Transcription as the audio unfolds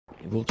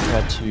will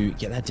try to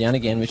get that down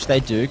again, which they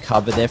do.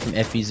 Cover there from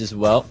effys as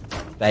well.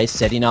 Faze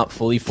setting up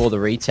fully for the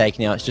retake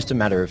now. It's just a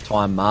matter of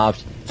time.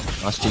 Marved.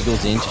 Nice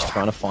jiggles in, just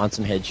trying to find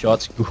some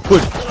headshots.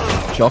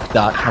 Good. Shock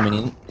dart coming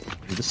in.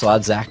 Other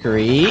side,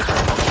 ZachaREEE.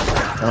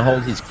 Trying to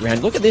hold his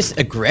ground. Look at this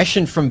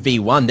aggression from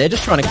V1. They're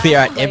just trying to clear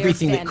out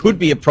everything that could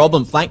be a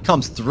problem. Flank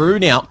comes through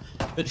now.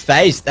 But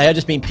Faze, they are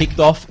just being picked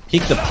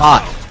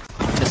apart.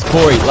 There's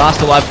Corey,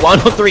 last alive,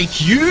 1-on-3.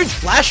 Huge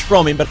flash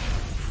from him, but...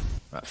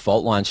 Right,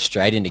 fault line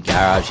straight into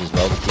garage as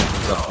well. The kick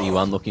is off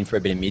V1, looking for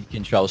a bit of mid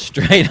control.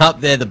 Straight up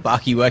there, the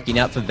Bucky working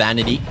out for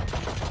Vanity.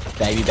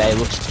 babybay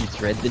looks to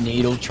thread the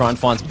needle, try and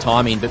find some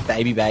timing, but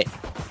babybay,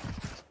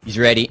 he's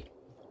ready.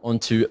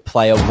 Onto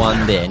player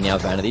 1 there. Now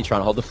Vanity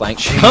trying to hold the flank.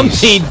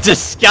 Something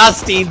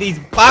disgusting. These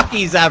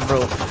Buckies,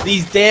 Avril.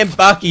 These damn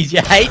Buckies.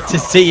 You hate to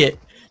see it.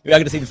 We are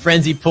going to see the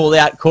frenzy pull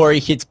out. Corey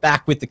hits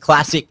back with the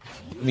classic.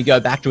 And we go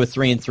back to a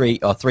 3-on-3,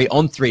 or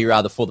 3-on-3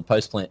 rather, for the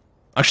post plant.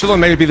 Actually, thought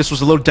maybe this was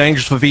a little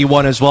dangerous for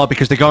V1 as well,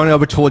 because they're going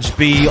over towards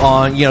B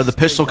on, you know, the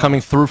pistol coming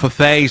through for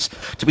Faze.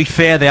 To be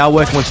fair, they are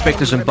working with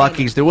Spectres and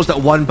Buckies. There was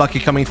that one Bucky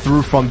coming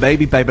through from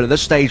babybay, but at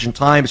this stage in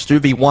time, it's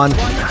 2v1.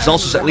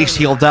 Zellsis at least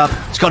healed up.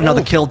 He's got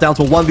another kill down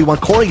to 1v1.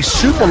 Corey's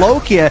super low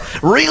here.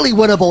 Really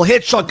winnable.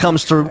 Headshot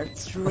comes through.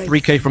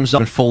 3k from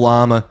Zellsis in full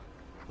armor.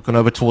 Looking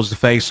over towards the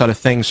Faze side of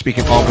things.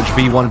 Speaking of which,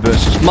 V1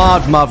 versus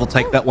Marved. Marved will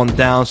take that one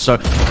down. So,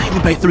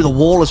 babybay through the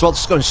wall as well. This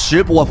is going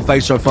super well for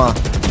Faze so far.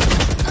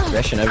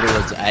 Aggression over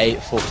towards A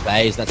for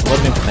Faze. That's a lot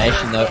of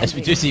information though, as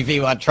we do see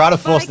V1 try to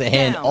force their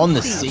hand on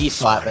the C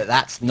site, but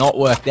that's not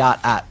worked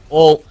out at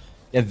all.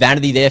 Their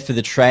Vanity there for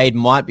the trade,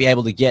 might be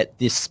able to get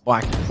this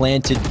spike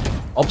planted.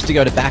 Opts to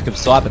go to back of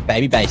sight, but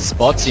babybay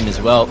spots him as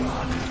well.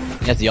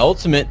 He has the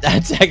ultimate.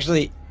 That's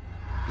actually...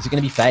 Is it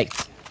going to be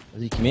faked?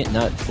 Does he commit?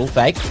 No, full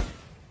fake.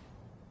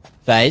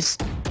 Faze.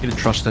 He didn't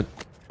trust it.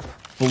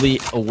 Fully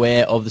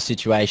aware of the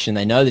situation.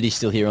 They know that he's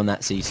still here on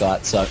that C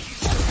site, so...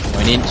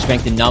 Going in,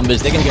 strength in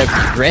numbers. They're going to go for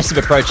the aggressive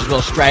approach as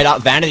well, straight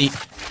up. Vanity,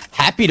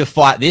 happy to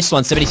fight this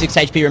one. 76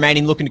 HP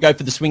remaining, looking to go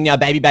for the swing now.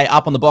 babybay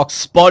up on the box,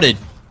 spotted.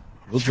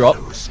 Will drop.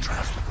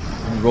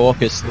 And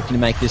Rawkus looking to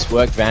make this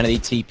work. Vanity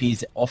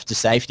TP's off to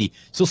safety.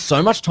 Still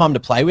so much time to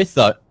play with,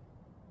 though.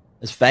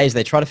 As Faze,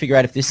 they try to figure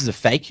out if this is a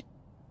fake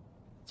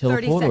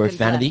teleport or if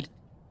Vanity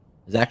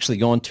has actually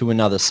gone to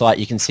another site.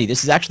 You can see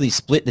this has actually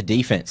split the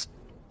defense.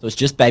 So it's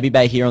just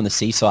babybay here on the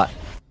C site.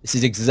 This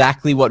is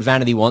exactly what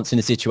Vanity wants in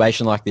a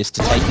situation like this,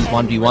 to take his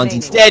 1v1s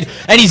instead,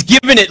 and he's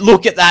given it,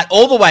 look at that,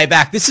 all the way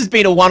back. This has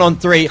been a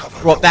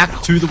 1-on-3, brought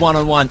back to the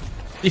 1-on-1.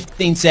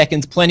 15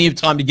 seconds, plenty of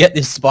time to get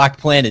this spike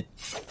planted.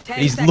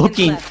 He's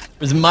looking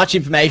for as much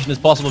information as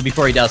possible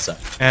before he does so.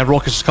 And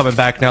Rawkus is coming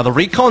back now. The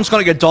recon's going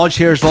to get dodged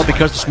here as well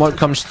because the smoke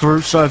comes through,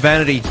 so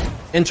Vanity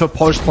into a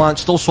post plant,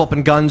 still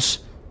swapping guns.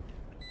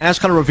 As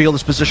kind of revealed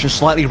his position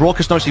slightly.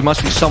 Rawkus knows he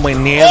must be somewhere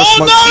near the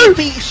smoke. No!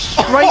 TP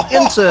straight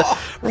into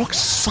Rawkus'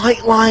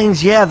 sight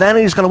lines. Yeah,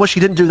 Vanity's going to wish he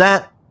didn't do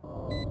that.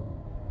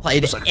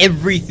 Played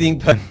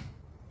everything.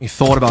 He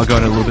thought about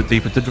going a little bit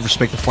deeper. Didn't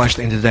respect the flash at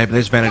the end of the day, but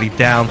there's Vanity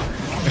down. The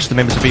rest of the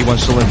members of V1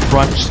 still in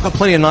front. Still got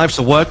plenty of knives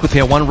to work with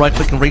here. One right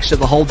click and reset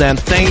the whole damn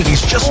thing.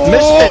 He's just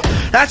missed it.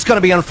 That's going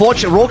to be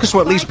unfortunate. Rawkus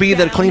will at least be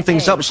there to clean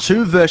things up. It's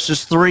 2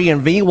 versus 3,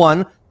 and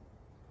V1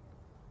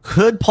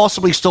 could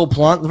possibly still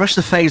plant. The rest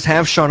of the Faze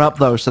have shown up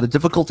though, so the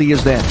difficulty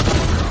is there.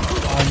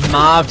 Oh,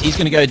 Marved, he's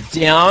going to go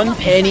down.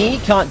 Penny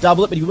can't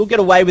double it, but he will get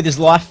away with his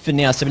life for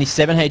now.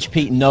 77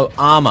 HP, no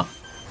armor.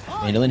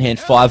 Handle in hand,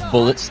 5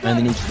 bullets,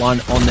 only needs 1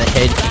 on the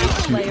head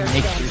to make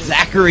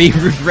ZachaREEE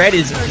regret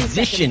his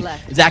position.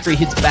 ZachaREEE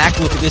hits back.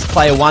 Look at this,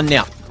 player 1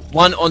 now.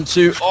 1 on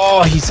 2.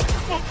 Oh, he's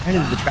right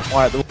into the trap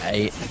wire at the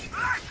way.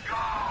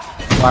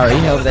 Worry,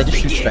 however, they just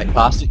shoot straight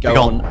past it, go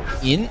on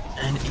in,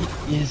 and it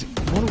is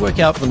going to work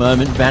out for the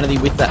moment. Vanity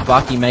with that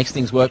Bucky makes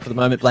things work for the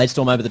moment.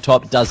 Bladestorm over the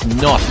top does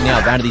not.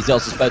 Now Vanity,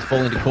 Zellsis both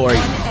fall into Corey,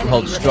 who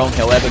holds strong.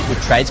 However, good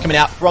trades coming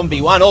out from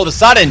V1 all of a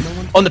sudden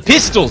on the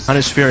pistols. And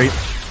his Fury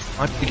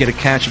might to get a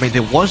catch. I mean,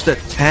 there was that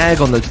tag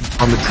on the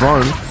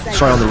drone,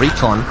 sorry, on the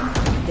recon.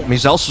 I mean,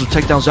 Zellsis will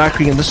take down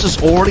ZachaREEE, and this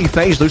is already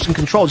Faze losing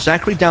control.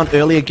 ZachaREEee down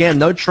early again,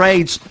 no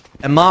trades,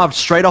 and Marved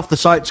straight off the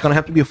site. It's going to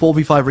have to be a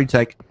 4v5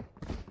 retake.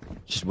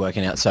 Just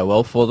working out so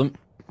well for them.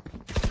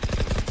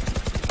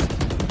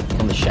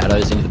 On the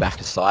shadows into the back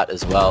of sight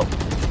as well.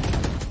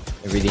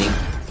 Everything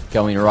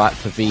going right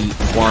for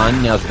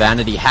V1. Now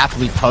Vanity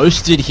happily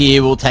posted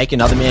here. We'll take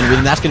another man with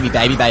him. That's going to be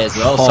babybay as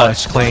well. Oh, so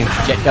it's clean.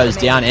 Jet goes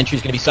down.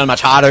 Entry's going to be so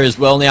much harder as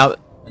well now.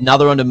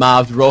 Another onto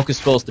Marved.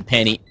 Rawkus falls to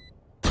Penny.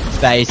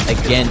 Faze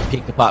again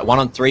picked apart. 1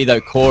 on 3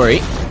 though, Corey.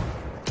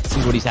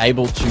 See what he's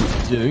able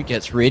to do.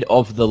 Gets rid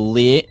of the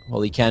leer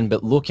while he can,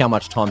 but look how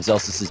much time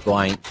Zellsis is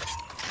buying.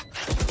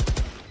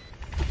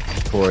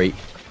 Corey,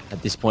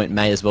 at this point,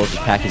 may as well just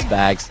pack his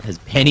bags. Has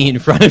Penny in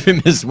front of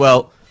him as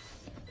well.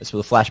 Just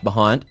with a flash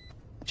behind,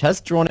 which has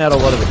drawn out a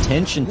lot of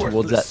attention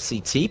towards that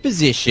CT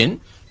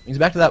position. Brings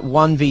back to that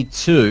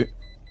 1v2.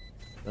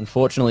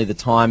 Unfortunately, the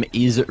time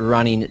is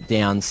running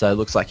down, so it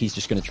looks like he's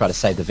just going to try to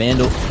save the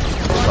Vandal.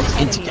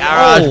 Drops into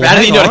garage.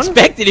 Vanity not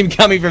expected him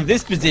coming from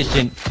this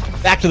position.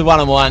 Back to the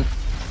 1-on-1.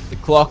 The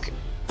clock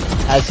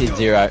has hit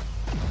 0.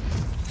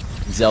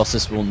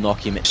 Zellsis will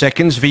knock him.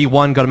 Seconds,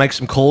 V1 got to make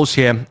some calls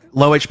here.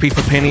 Low HP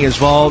for Penny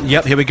as well.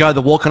 Yep, here we go.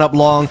 They're walking up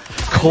long.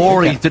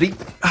 Corey, did he?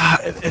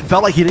 It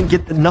felt like he didn't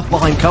get enough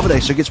behind cover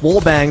there, so he gets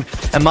wall banged.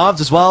 And Marved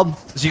as well.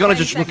 Is he going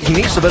to just look? He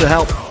needs a bit of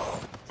help.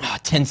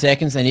 10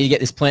 seconds. They need to get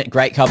this plant.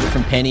 Great cover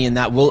from Penny, and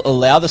that will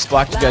allow the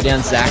spike to go down.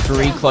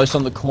 ZachaREEE close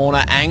on the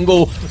corner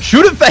angle.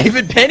 Should have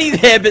favored Penny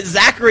there, but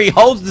ZachaREEE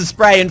holds the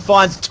spray and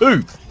finds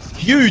 2.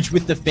 Huge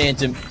with the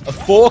Phantom, a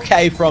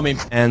 4K from him.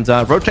 And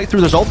rotate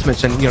through those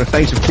ultimates, and, you know,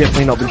 FaZe have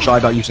definitely not been shy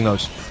about using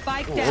those.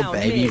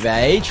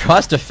 babybay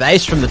tries to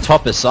face from the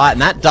top of sight,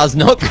 and that does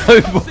not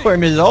go for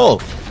him at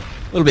all.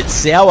 A little bit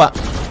sour.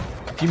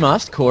 If you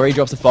must, Corey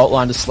drops the fault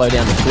line to slow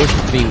down the push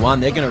with V1.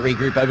 They're going to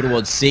regroup over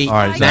towards C.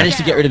 Right, managed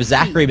to get rid of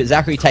ZachaREEE, but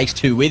ZachaREEE takes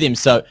 2 with him,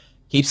 so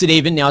keeps it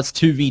even. Now it's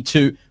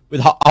 2v2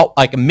 with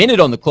like a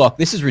minute on the clock.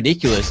 This is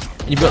ridiculous.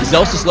 And you've got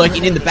Zellsis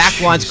lurking in the back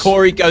lines.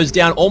 Corey goes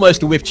down,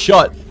 almost a whiffed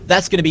shot.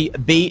 That's going to be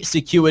B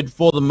secured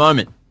for the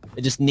moment.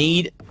 They just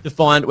need to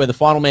find where the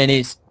final man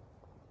is.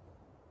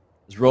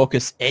 As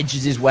Rawkus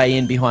edges his way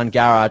in behind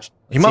Garage.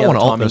 He might want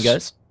to ult this.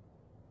 Goes.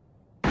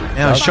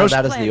 Yeah,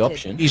 that as the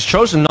option. He's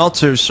chosen not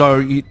to,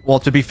 so, well,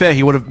 to be fair,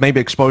 he would have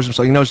maybe exposed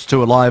himself. He knows it's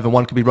 2 alive, and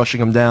one could be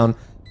rushing him down.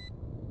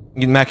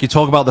 Mac, you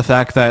talk about the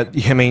fact that,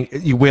 I mean,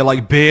 we're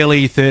like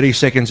barely 30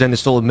 seconds in, there's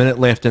still a minute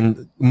left,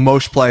 and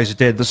most players are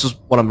dead. This is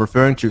what I'm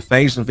referring to.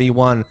 FaZe and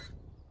V1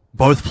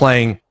 both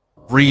playing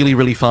really,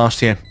 really fast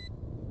here.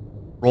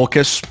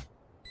 Rawkus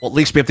will at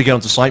least be able to get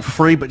onto site for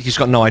free, but he's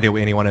got no idea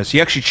where anyone is.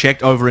 He actually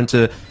checked over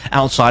into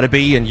outside of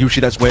B, and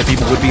usually that's where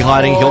people would be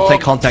hiding. He'll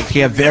take contact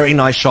here. Very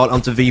nice shot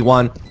onto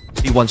V1.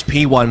 V1's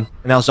P1, and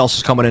now Zellsis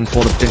is coming in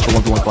for the potential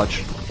 1v1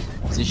 clutch.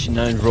 Position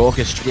known,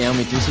 Rawkus down.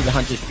 We do see the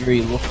Hunter's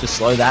Fury look to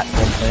slow that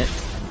plant.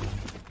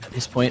 At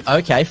this point,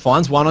 okay,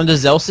 finds one onto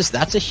Zellsis.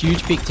 That's a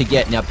huge pick to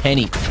get. Now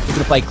Penny looking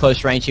to play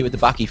close range here with the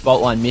Bucky.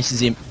 Fault line misses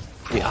him.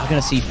 We are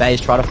going to see FaZe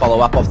try to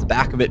follow up off the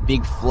back of it.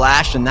 Big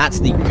flash, and that's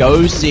the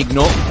go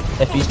signal.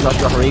 effys plus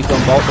ZachaREEE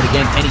on Bolt, but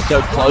again, Penny's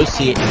so close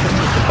here.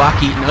 The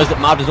Bucky knows that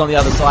Marved is on the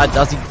other side.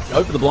 Does he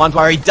go for the blind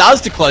fire? He does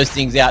to close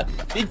things out.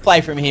 Big play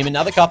from him.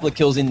 Another couple of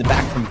kills in the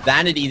back from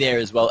Vanity there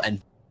as well.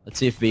 And let's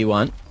see if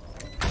V1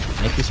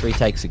 make this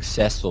retake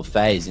successful.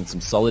 FaZe in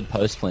some solid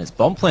post plants.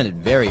 Bomb planted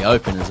very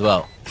open as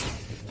well.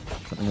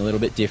 Something a little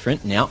bit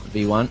different. Now,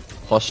 V1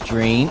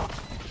 posturing.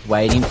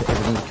 Waiting for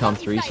everything to come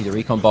through. See the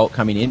recon bolt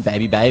coming in.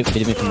 babybay, a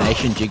bit of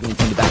information, jiggling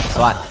from the back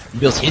side.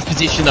 Builds his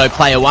position though.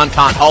 Player 1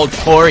 can't hold.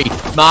 Corey,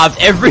 Marved,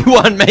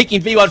 everyone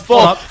making V1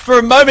 fall for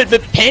a moment,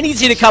 but Penny's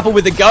hit a couple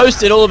with the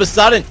ghost, and all of a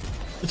sudden,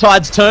 the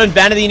tide's turned.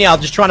 Vanity now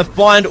just trying to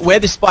find where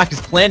this spike is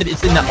planted.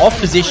 It's in the off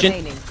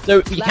position.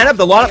 So you can have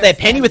the lineup there.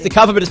 Penny with the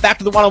cover, but it's back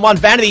to the one-on-one.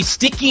 Vanity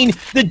sticking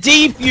the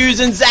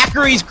defuse, and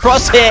ZachaREE's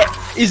crosshair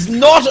is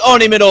not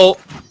on him at all.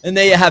 And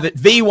there you have it.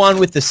 V1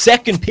 with the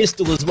second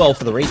pistol as well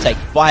for the retake.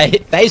 Fire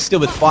hit. FaZe still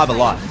with 5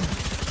 alive.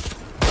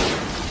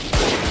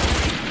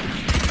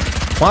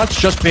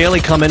 Plants just barely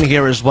come in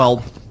here as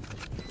well.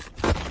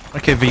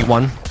 Okay,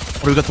 V1.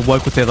 What do we got to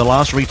work with there? The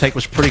last retake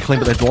was pretty clean,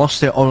 but they've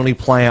lost their only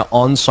player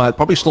on site.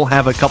 Probably still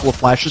have a couple of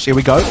flashes. Here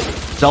we go.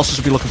 Zellsis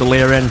will be looking to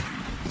layer in.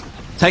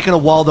 Taking a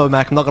while though,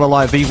 Mac. I'm not going to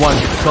lie.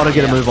 V1, got to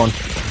get a move on.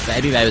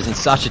 babybay was in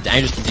such a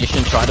dangerous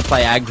position, tried to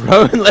play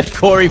aggro and left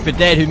Corey for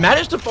dead, who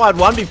managed to find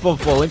one before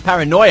falling.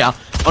 Paranoia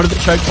onto the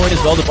choke point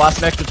as well to buy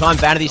some extra time.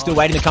 Vanity still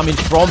waiting to come in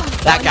from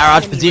that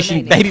garage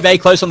position. babybay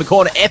close on the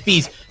corner.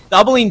 effys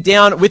doubling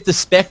down with the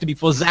Spectre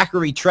before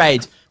ZachaREEE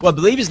trades, who I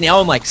believe is now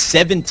on like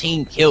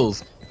 17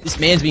 kills. This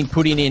man's been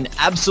putting in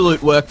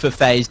absolute work for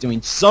FaZe,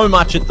 doing so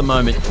much at the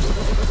moment.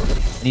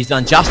 And he's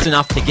done just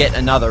enough to get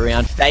another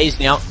round. FaZe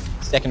now,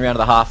 second round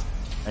of the half,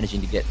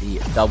 managing to get the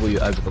W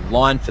over the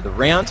line for the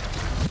round.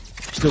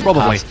 Still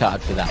probably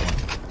card for that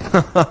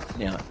one.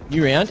 Now,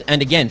 new round,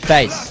 and again,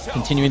 FaZe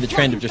continuing the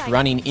trend of just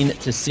running in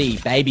to C.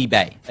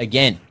 babybay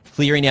again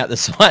clearing out the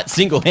site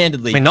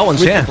single-handedly. I mean, no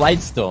one's here. The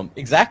Blade Storm.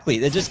 Exactly,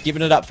 they're just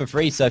giving it up for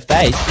free. So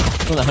FaZe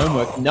doing the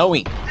homework,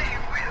 knowing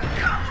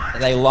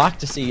they like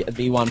to see a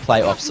V1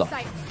 play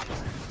offside.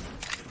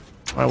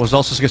 Alright, well,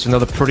 Zellsis gets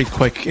another pretty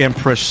quick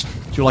Empress.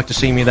 Do you like to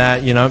see me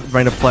that? You know,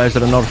 rain of players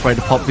that are not afraid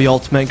to pop the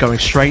ultimate, going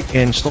straight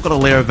in. Still got a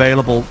layer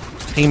available.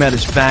 Teammate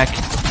is back.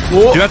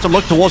 Whoa. Do you have to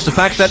look towards the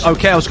fact that,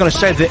 okay, I was going to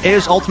say, there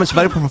is ultimates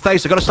available for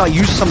FaZe. They've got to start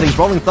using some of these.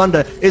 Rolling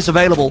Thunder is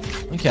available.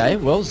 Okay,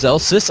 well,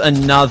 Zellsis,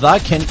 another,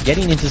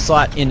 getting into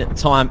sight in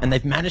time, and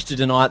they've managed to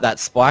deny that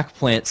spike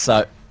plant,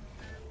 so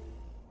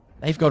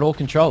they've got all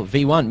control.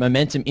 V1,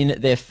 momentum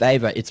in their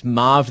favor. It's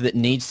Marv that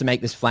needs to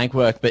make this flank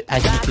work, but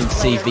as you can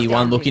see,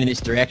 V1 looking in this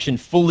direction,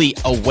 fully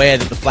aware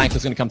that the flank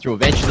was going to come through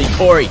eventually.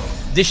 Corey,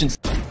 positions.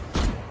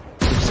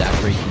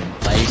 ZachaREEE can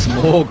play some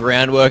more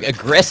groundwork.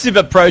 Aggressive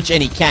approach,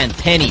 and he can.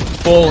 Penny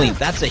falling.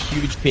 That's a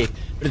huge pick,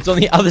 but it's on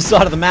the other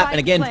side of the map, and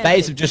again,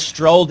 FaZe have just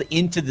strolled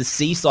into the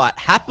C site,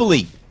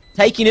 happily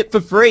taking it for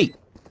free.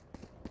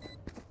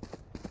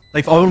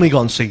 They've only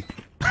gone C.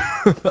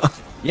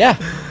 Yeah.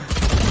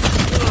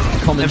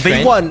 And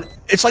V1,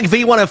 It's like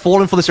V1 have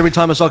fallen for this every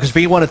time as well, because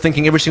V1 are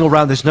thinking every single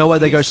round, there's no way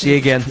they go C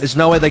again. There's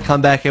no way they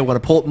come back here. We're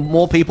going to port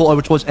more people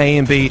over towards A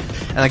and B.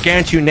 And I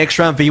guarantee you next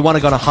round, V1 are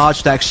going to hard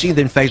stack C,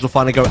 then Faze will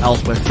finally go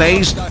elsewhere.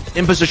 Faze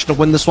in position to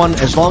win this one,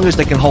 as long as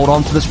they can hold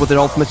on to this with their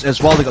ultimates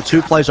as well. They've got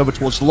 2 plays over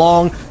towards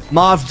long.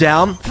 Marved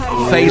down.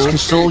 Faze can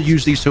still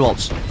use these 2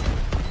 ults.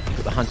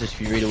 Got the Hunter's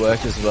Fury to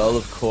work as well,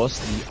 of course.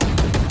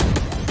 The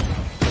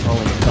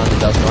Thunder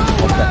does not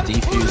pop that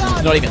defuse.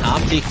 It's not even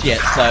half-ticked yet,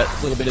 so it's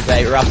a little bit of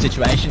a rough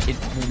situation. It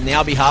will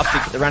now be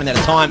half-ticked, but they're running out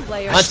of time.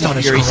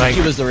 Hunter's Fury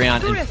secures the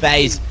round, and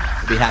Faze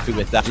will be happy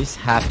with that. This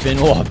happened.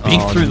 Oh, big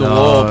through the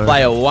wall.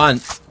 Player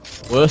 1.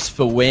 Worse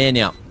for wear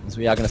now, as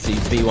we are going to see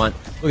V1.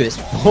 Look at this.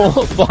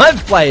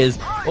 5 players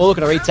all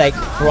looking to retake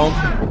from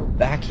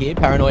back here.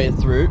 Paranoia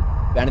through.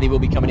 Vanity will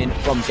be coming in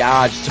from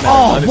Garage.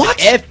 Oh, what?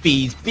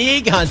 effys,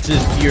 big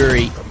Hunter's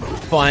Fury.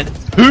 Find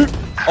 2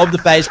 of the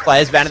Faze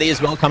players. Vanity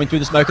as well coming through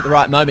the smoke at the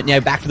right moment. Now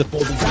back to the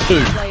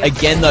 4v2.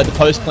 Again, though, the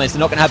post plants, they're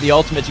not going to have the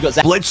ultimate. You've got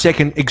Zach. Split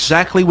second,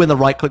 exactly when the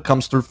right click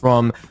comes through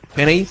from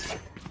Penny.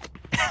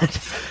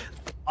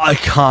 I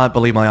can't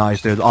believe my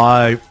eyes, dude.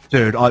 I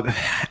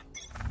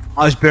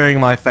was burying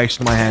my face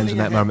in my hands in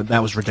that moment.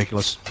 That was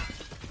ridiculous.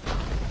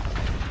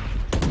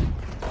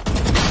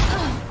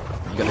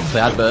 You got the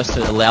cloud burst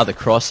to allow the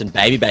cross, and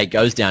babybay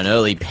goes down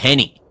early.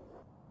 Penny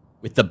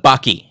with the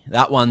bucky.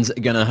 That one's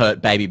gonna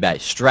hurt babybay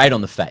straight on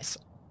the face.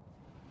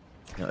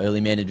 Now,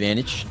 early man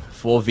advantage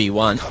for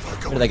V1.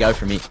 Where do they go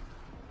from here?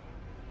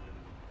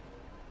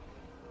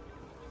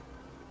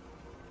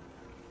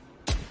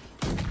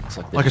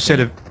 Like I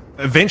said,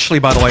 eventually,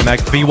 by the way, Mac,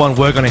 V1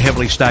 were going to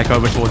heavily stack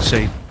over towards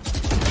C.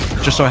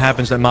 Just so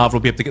happens that Marved will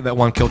be able to get that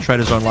 1 kill, trade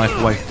his own life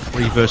away.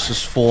 3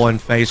 versus 4,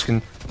 and Faze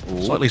can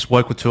so at least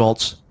work with 2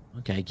 ults.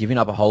 Okay, giving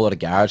up a whole lot of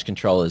garage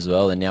control as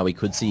well, and now we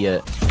could see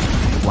a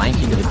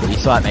flank into the B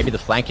site, maybe the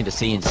flank into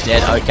C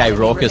instead. Okay,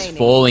 Rawkus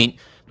falling.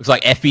 Looks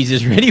like effys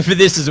is ready for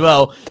this as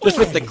well. Just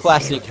with the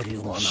classic,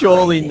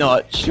 surely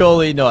not,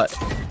 surely not.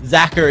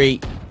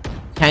 ZachaREEee,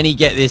 can he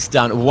get this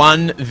done?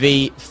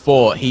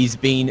 1v4. He's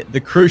been the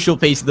crucial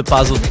piece of the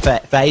puzzle to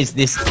Faze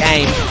this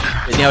game.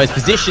 But now his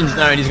position's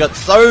known. He's got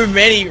so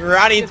many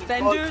running.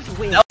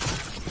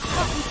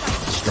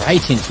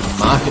 Straight into the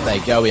market they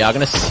go. We are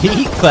going to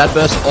see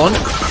Cloudburst on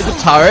to the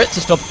turret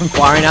to stop from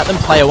firing at them.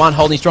 Player 1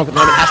 holding strong at the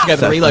moment. Has to go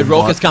for the reload.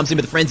 Rawkus comes in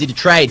with a frenzy to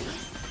trade.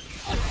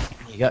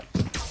 There you go.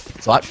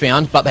 Site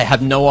found, but they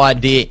have no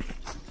idea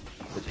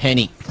that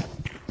Penny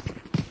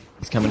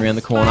is coming around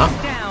the corner.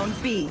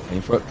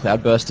 Waiting for a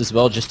Cloudburst as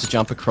well, just to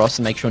jump across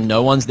and make sure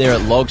no one's there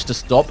at logs to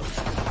stop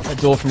the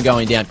door from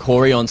going down.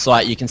 Corey on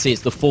site. You can see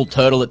it's the full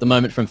turtle at the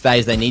moment from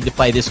Faze. They need to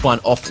play this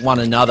one off one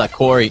another.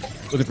 Corey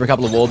looking for a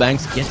couple of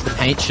wallbangs. Gets the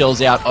paint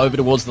shells out over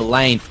towards the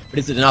lane. But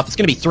is it enough? It's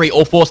going to be 3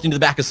 all forced into the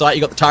back of site.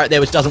 You got the turret there,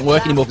 which doesn't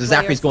work anymore because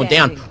ZachaREEE's gone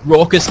down.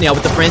 Rawkus now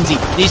with the frenzy.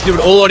 Needs to do it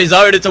all on his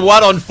own. It's a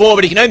 1-on-4,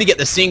 but he can only get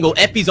the single.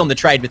 effys on the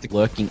trade with the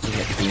lurking in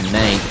at the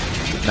main.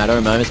 Matter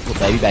of moments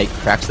before babybay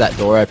cracks that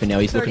door open. Now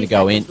he's looking to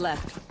go in. You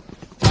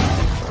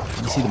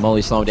see the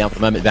molly slowing down for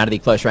the moment. Vanity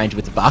close range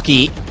with the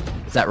bucky.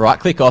 Is that right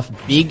click off?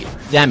 Big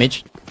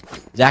damage.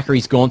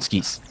 ZachaREEE's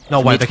Gonskis.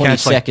 No way, they 20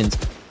 seconds.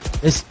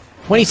 There's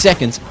 20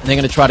 seconds, and they're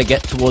going to try to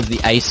get towards the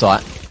A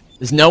site.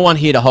 There's no one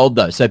here to hold,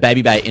 though, so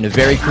babybay in a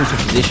very crucial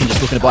position,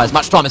 just looking to buy as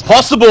much time as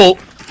possible.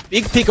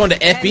 Big pick onto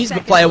effys,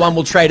 but player 1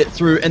 will trade it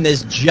through, and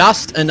there's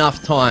just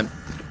enough time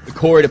for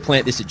Corey to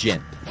plant this at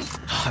Gen.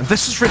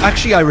 This is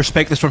actually, I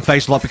respect this from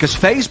Faze a lot, because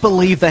Faze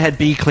believed they had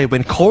B clear.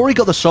 When Corey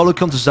got the solo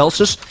kill to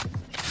Zellsis,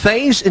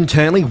 Faze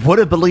internally would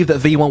have believed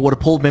that V1 would have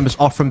pulled members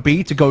off from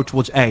B to go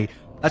towards A.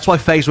 That's why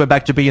Faze went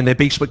back to B, and their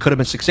B split could have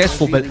been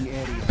successful, but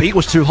B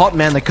was too hot,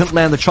 man. They couldn't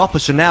land the chopper,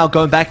 so now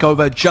going back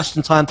over just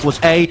in time towards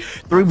A,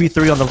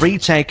 3v3 on the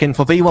retake, and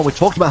for V1, we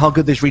talked about how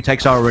good these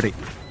retakes are already.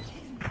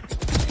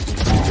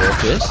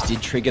 Rawkus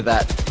did trigger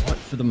that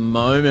for the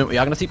moment. We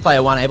are going to see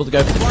player 1 able to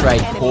go for the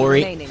trade.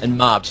 Corey and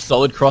Marved.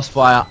 Solid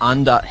crossfire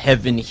under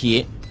heaven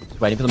here.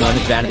 Just waiting for the moment.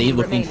 Vanity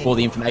looking for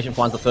the information.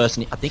 Finds the first.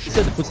 And I think he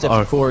said the footsteps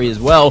of Corey as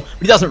well. But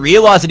he doesn't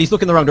realise that he's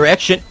looking the wrong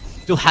direction.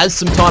 Still has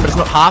some time, but it's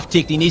not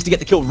half-ticked. He needs to get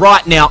the kill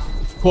right now.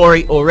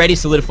 Corey already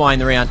solidifying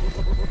the round.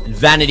 And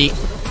Vanity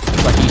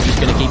looks like he's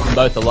just going to keep them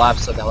both alive.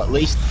 So they'll at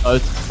least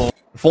both fall.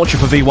 Fortunate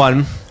for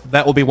V1.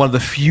 That will be one of the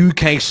few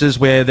cases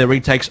where their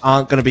retakes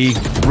aren't going to be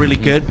really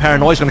good.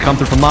 Paranoia's going to come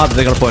through from Marved.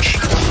 They're going to push.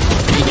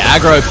 Big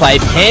aggro play.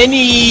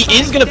 Penny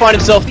is going to find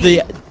himself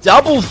the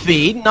double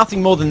feed.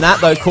 Nothing more than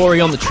that, though.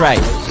 Corey on the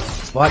trade.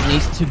 Spike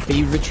needs to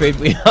be retrieved.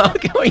 We are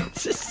going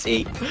to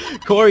see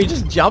Corey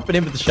just jumping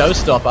in with the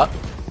showstopper.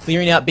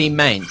 Clearing out B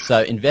main.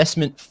 So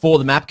investment for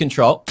the map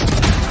control.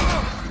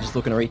 Just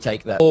looking to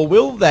retake that. Or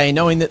will they,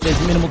 knowing that there's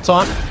minimal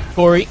time?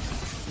 Corey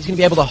is going to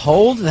be able to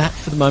hold that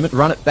for the moment.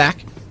 Run it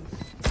back.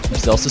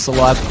 Zellsis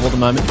alive for the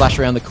moment. Flash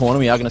around the corner.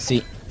 We are going to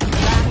see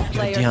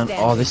go down.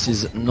 Oh, this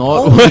is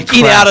not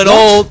working out at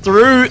all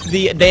through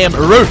the damn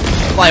roof.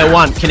 Player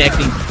 1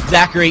 connecting.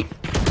 ZachaREEee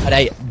had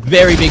a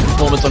very big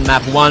performance on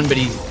map 1, but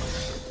he's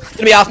going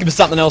to be asking for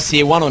something else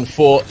here.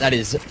 1-on-4. That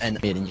is an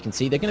mid, and you can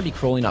see they're going to be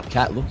crawling up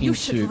cat, looking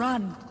to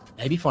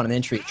maybe find an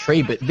entry at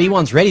tree, but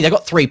V1's ready. They've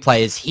got 3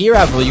 players here,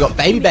 Avril. You got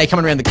babybay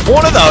coming around the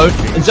corner, though,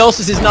 and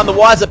Zellsis is none the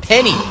wiser.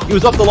 Penny, he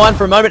was off the line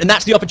for a moment, and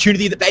that's the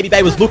opportunity that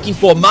babybay was looking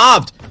for.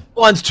 Marved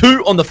finds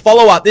 2 on the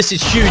follow-up. This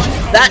is huge.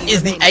 That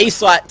is the A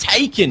site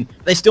taken.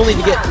 They still need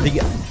to get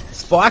the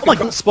spike.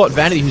 Oh, spot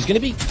Vanity, who's going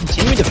to be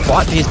continuing to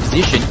fight for his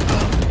position.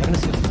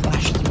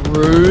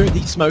 Through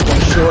the smoke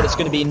on short, it's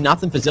going to be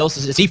nothing for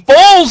Zellsis as he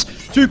falls!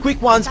 2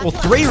 quick ones, or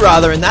 3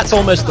 rather, and that's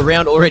almost the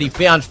round already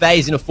found.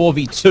 Faze in a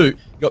 4v2. You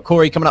got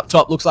Corey coming up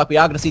top. Looks like we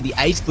are going to see the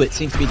A split.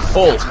 Seems to be the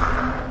calls.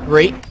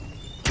 3.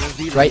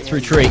 Straight through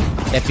tree.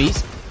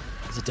 effys.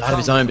 There's a dart of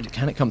his own, but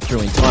can it come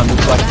through in time?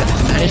 Looks like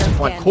he managed to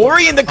find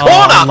Corey in the corner!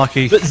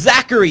 Unlucky. But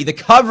ZachaREEE, the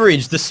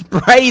coverage, the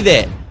spray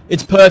there.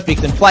 It's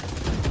perfect and play.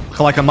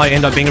 Like it might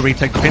end up being a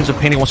retake. Depends if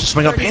Penny wants to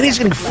swing up. Penny's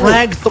getting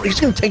flagged.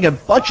 He's going to take a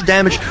bunch of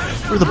damage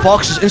through the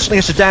boxes. Instantly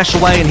has to dash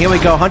away. And here we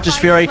go. Hunter's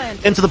Fury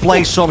into the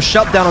blaze storm.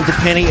 Shut down onto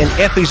Penny. And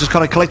effys has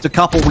kind of collected a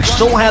couple. We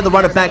still have the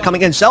runner back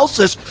coming in.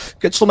 Zellsis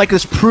can still make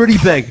this pretty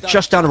big.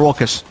 Just down to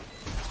Rawkus.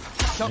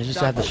 They just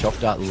have the shock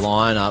dart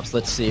lineups.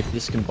 Let's see if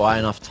this can buy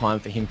enough time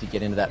for him to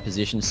get into that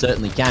position.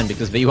 Certainly can,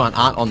 because V1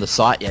 aren't on the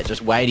site yet.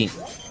 Just waiting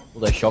for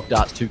those shock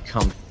darts to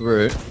come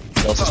through.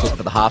 Zellsis looking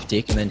for the half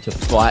tick and then to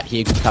fight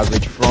here. Good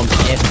coverage from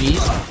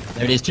effys.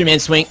 There it is, 2-man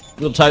swing,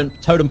 little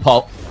totem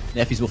pole.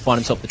 And effys will find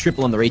himself the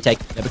triple on the retake.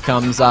 There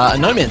becomes a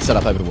no-man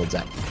setup over towards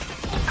Zach.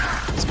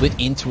 Split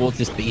in towards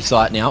this B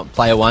site now.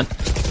 Player 1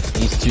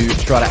 needs to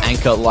try to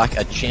anchor like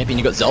a champion.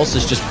 You've got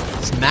Zellsis just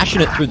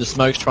smashing it through the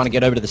smokes, trying to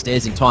get over to the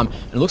stairs in time.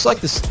 And it looks like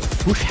this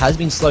push has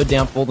been slowed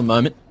down for the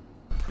moment.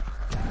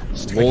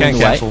 Walling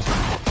away.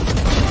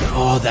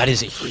 Oh, that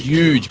is a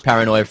huge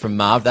paranoia from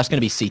Marv. That's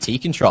going to be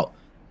CT control.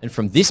 And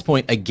from this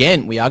point,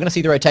 again, we are going to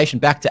see the rotation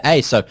back to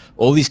A. So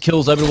all these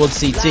kills over towards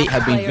CT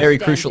have been very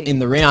crucial in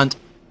the round.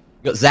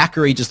 We've got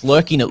ZachaREEE just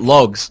lurking at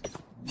logs.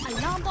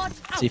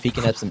 See if he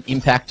can have some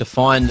impact to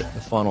find the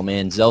final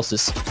man,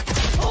 Zellsis.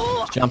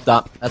 Jumped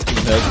up. That's been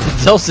heard.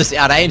 Zellsis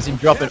out-aims him,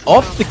 dropping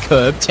off the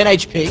curb. 10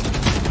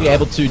 HP. Be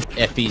able to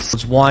effys.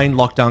 It's wine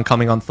lockdown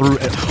coming on through.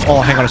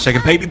 Oh, hang on a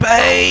second.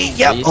 babybay!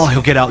 Yep. Oh,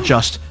 he'll get out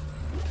just.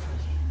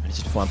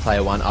 To find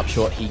player 1 up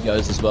short, he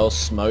goes as well.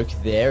 Smoke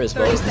there as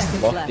well as this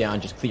lockdown,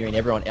 just clearing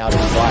everyone out of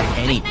his life.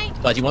 Penny,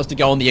 but he wants to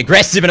go on the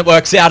aggressive and it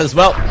works out as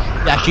well.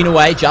 Dashing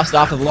away just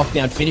after the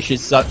lockdown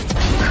finishes, so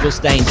still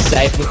staying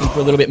safe, looking for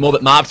a little bit more,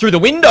 but Marv through the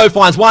window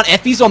finds 1.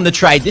 effys on the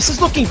trade. This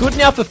is looking good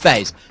now for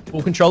Faze.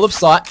 Full control of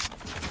sight.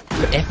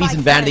 effys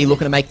and Vanity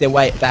looking to make their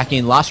way back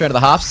in. Last round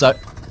of the half, so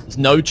there's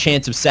no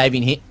chance of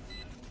saving hit.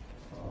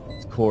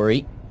 It's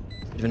Corey.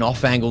 Bit of an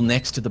off angle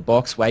next to the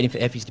box, waiting for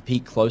effys to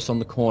peek close on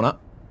the corner.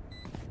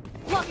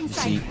 You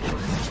see,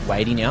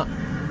 waiting out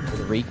for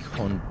the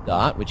recon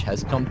dart, which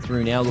has come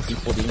through now, looking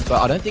for the info.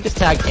 I don't think it's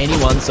tagged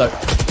anyone, so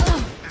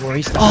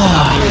Corey's good.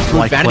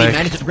 Vanity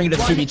managed to bring it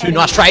to 2v2.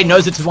 Nice trade,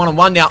 knows it's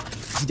 1-on-1 now.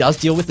 He does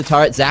deal with the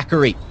turret.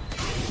 ZachaREEE,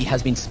 he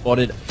has been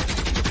spotted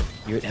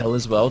here at Hell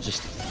as well.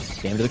 Just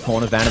spam to the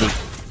corner. Vanity,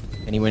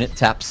 and he win it,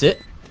 taps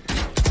it.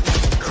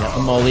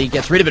 Molly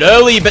gets rid of it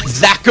early, but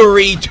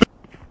ZachaREEE.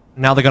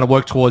 Now they're going to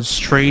work towards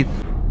tree.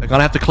 They're going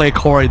to have to clear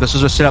Corey. This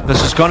is a setup.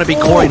 This is going to be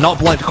Corey, not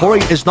blinded. Corey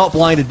is not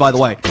blinded, by the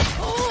way.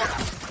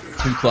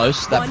 Too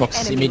close. That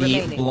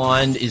proximity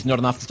blind is not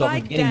enough to stop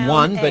him getting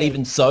 1, but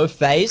even so,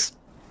 Faze,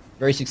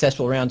 very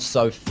successful round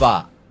so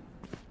far.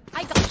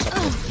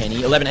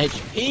 Kenny, 11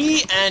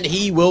 HP, and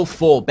he will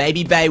fall.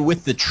 babybay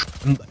with the...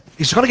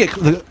 He's going to get...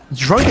 The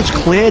drone gets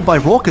cleared by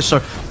Rawkus, so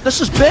this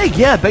is big.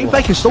 Yeah,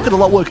 babybay can still get a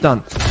lot of work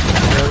done.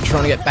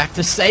 Trying to get back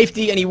to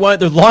safety, and he won't.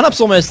 The lineup's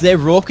almost there.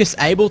 Rawkus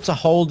able to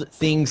hold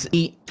things.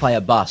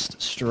 Player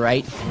bust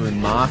straight through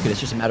market. It's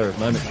just a matter of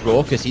moment.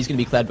 Rawkus, he's going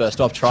to be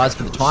cloudburst off. Tries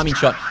for the timing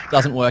shot.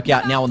 Doesn't work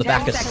out. Now on the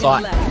back of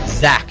sight.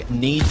 Zach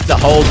needs to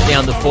hold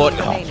down the fort.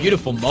 Oh,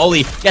 beautiful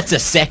molly. Gets a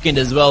second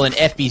as well. And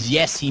effys,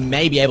 yes, he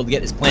may be able to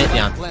get this plant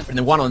down. But in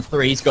the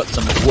 1-on-3, he's got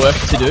some work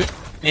to do.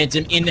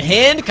 Phantom in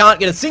hand. Can't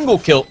get a single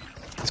kill.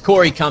 As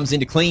Corey comes in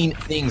to clean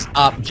things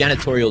up,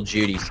 janitorial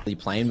duties.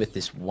 Playing with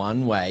this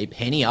one-way.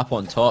 Penny up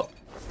on top.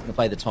 Gonna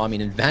play the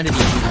timing, and Vanity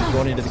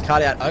brought into the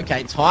cutout.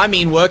 Okay,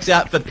 timing works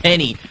out for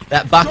Penny.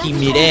 That Bucky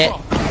mid-air.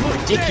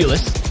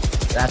 Ridiculous.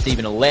 That's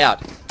even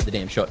allowed. The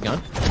damn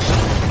shotgun.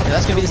 Now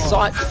that's gonna be the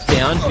sight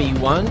down.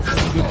 V1.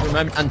 Good for a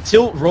moment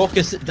until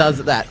Rawkus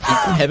does that.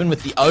 Into heaven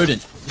with the Odin.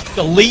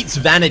 Deletes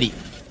Vanity.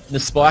 And the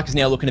spike is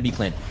now looking to be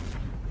planted.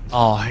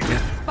 Oh,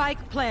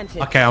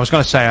 okay, I was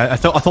going to say, I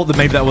thought that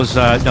maybe that was,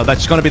 no,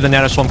 that's going to be the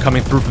Nano Swarm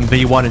coming through from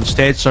V1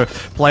 instead, so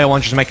player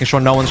 1 just making sure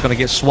no one's going to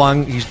get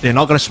swung. They're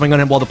not going to swing on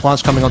him while the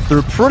plant's coming on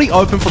through. Pretty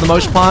open for the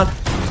most part.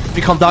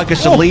 Become Dark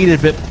gets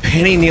deleted, but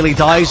Penny nearly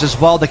dies as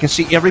well. They can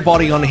see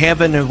everybody on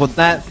heaven, and with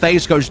that,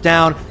 Faze goes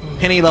down.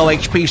 Penny low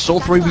HP, still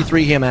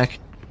 3v3 here, Mac.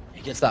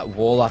 He gets that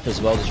wall up as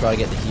well to try to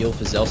get the heal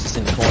for Zellsis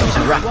in the corner. He's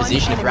in the right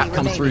position. If Rat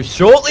comes through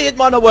shortly, it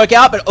might not work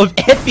out, but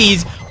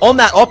effys on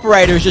that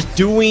operator is just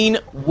doing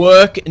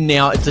work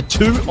now. It's a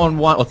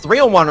 2-on-1, or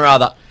 3-on-1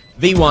 rather.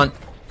 V1,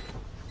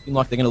 looking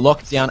like they're going to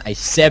lock down a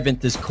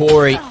 7th as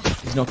Corey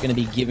is not going to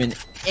be given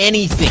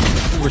anything.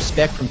 Full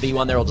respect from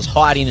V1. They're all just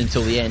hiding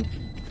until the end.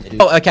 They're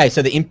Oh, okay,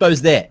 so the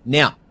info's there.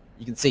 Now,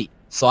 you can see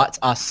sights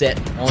are set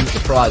on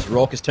the prize.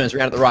 Rawkus turns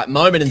around at the right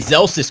moment, and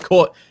Zellsis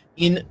caught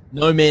in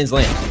no man's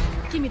land.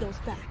 Give me those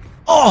back.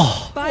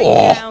 Oh!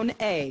 Spike down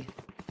A.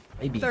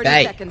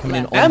 babybay coming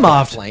in left. on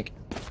the flank.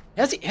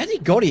 How's he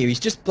got here? He's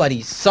just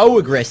bloody so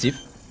aggressive.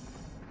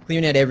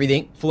 Clearing out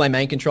everything. Full A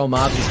main control,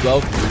 Marved as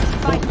well.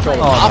 Full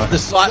control up the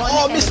side.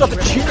 Oh, missed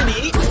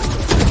opportunity.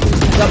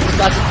 Up the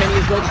sides of Penny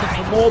as well, just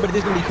looking for more, but it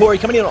is going to be Corey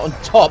coming in on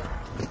top.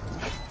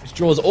 Which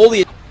draws all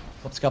the...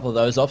 Pops a couple of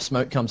those off.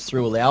 Smoke comes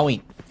through,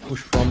 allowing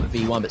push from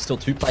V1, but still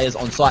 2 players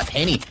on site.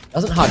 Penny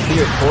doesn't hard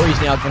clear it. Corey's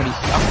now going to be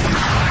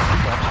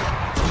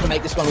stuck. To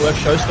make this one work,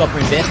 Showstopper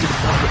invested,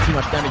 but not get too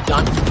much damage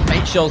done.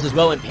 Paint shells as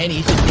well, and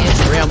Penny's just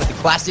dancing around with the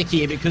classic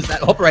here because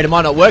that operator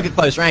might not work at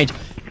close range.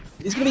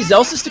 It's going to be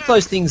Zellsis to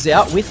close things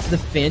out with the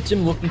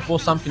Phantom looking for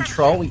some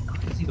control. We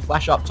can see the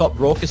flash up top.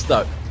 Rawkus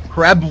though,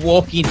 crab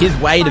walking his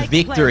way to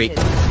victory.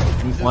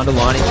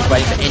 Underlining, just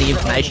waiting for any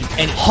information.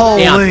 Penny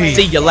down.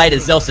 See you later,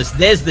 Zellsis.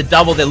 There's the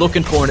double they're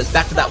looking for, and it's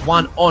back to that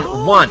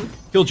 1-on-1.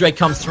 Killjoy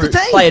comes through,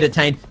 player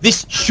detained.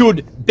 This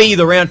should be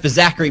the round for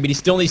ZachaREEE, but he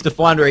still needs to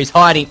find where he's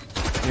hiding.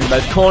 In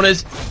both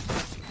corners.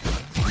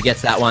 He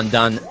gets that one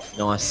done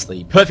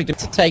nicely. Perfect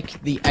to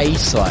take the A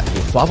site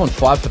here.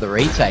 5-on-5 for the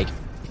retake.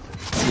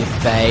 See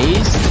if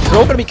Faze. They're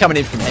all going to be coming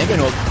in from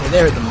heaven, or they're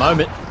there at the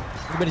moment.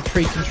 A little bit of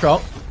tree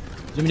control.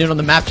 Zooming in on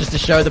the map just to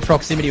show the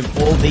proximity of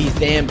all these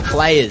damn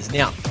players.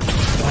 Now,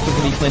 Michael's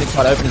going to be clinic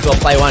quite open as well.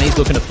 Player 1, he's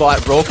looking to fight.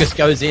 Rawkus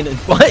goes in and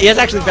he has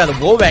actually found the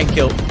wallbang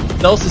kill.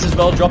 Zellsis as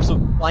well drops a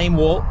flame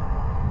wall.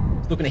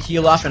 He's looking to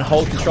heal up and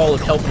hold control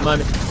of health for the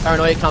moment.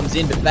 Paranoia comes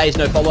in, but Faze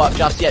no follow-up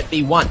just yet.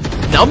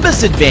 V1.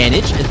 Numbers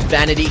advantage as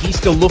Vanity. He's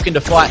still looking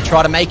to fight,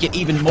 try to make it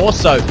even more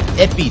so.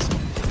 Effys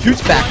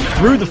shoots back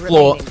through the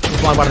floor.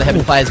 Find one of the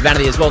heaven players.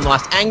 Vanity as well.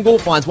 Nice angle.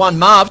 Finds one.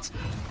 Marved.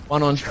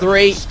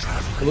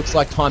 1-on-3. It looks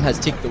like time has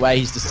ticked away.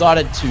 He's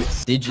decided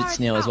to digits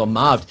now as well.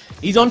 Marved.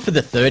 He's on for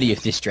the 30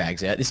 if this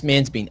drags out. This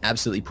man's been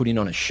absolutely putting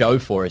on a show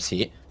for us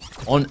here.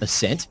 On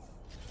Ascent.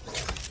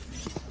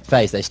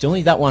 Faze, they still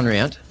need that one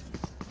round.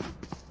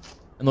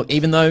 And look,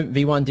 even though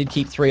V1 did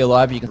keep 3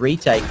 alive, you can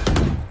retake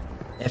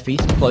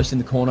effys close in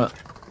the corner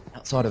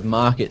outside of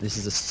market. This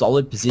is a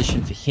solid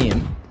position for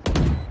him.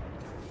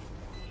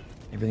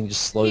 Everything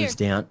just slows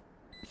down.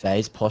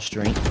 Faze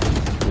posturing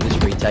for this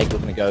retake.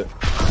 Looking to go 2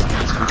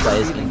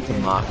 players into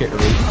market.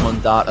 Reed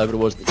on dart over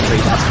towards the tree.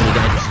 That's going to be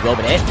dangerous as well.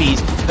 But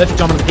effys, perfect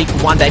time on the peak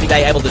for one.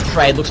 babybay able to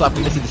trade. Looks like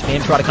we're going to see this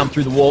man try to come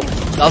through the wall.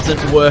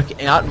 Doesn't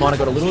work out. Might have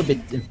got a little bit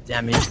of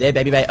damage there.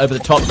 babybay over the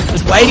top.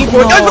 Just waiting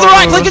for it. Going for the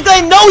right click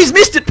again. No, he's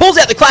missed it. Pulls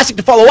out the classic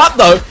to follow up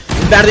though.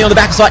 Vanity on the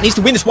back side needs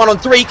to win this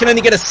 1-on-3. Can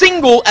only get a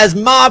single as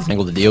Marv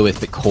angle to deal with.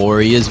 But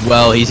Corey as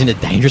well. He's in a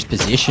dangerous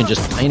position.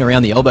 Just playing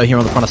around the elbow here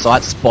on the front of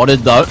sight. Spotted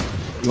though.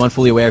 Everyone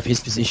fully aware of his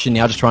position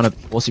now, just trying to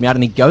force him out,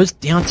 and he goes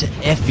down to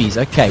effys.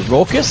 Okay,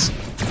 Rawkus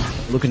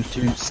looking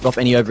to stop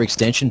any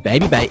overextension.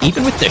 babybay,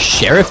 even with the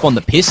sheriff on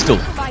the pistol,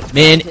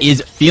 man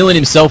is feeling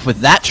himself with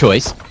that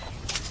choice.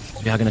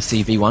 We are going to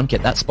see V1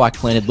 get that spike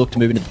planted, look to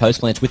move into the post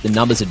plants with the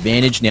numbers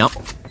advantage now.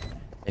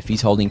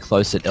 effys holding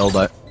close at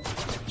elbow,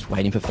 just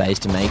waiting for Faze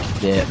to make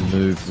their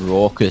move.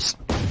 Rawkus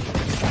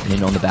and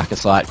in on the back of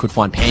sight, could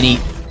find Penny.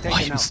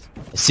 A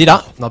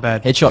sitter, not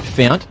bad. Headshot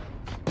found.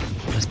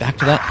 Goes back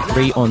to that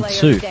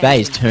 3-on-2.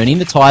 Faze turning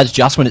the tides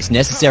just when it's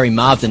necessary.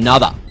 Marved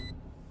another.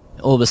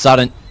 All of a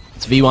sudden,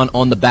 it's V1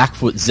 on the back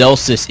foot.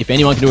 Zellsis, if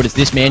anyone can do it, it's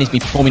this man. He's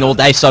been performing all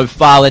day so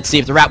far. Let's see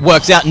if the wrap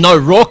works out. No,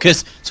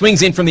 Rawkus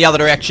swings in from the other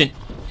direction.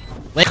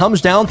 It comes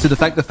down to the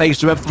fact that Faze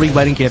do have 3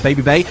 waiting here.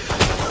 babybay,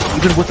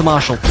 even with the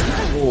marshal.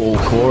 Oh,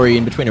 Corey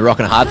in between a rock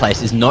and a hard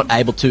place is not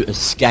able to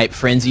escape.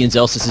 Frenzy in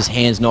Zellsis'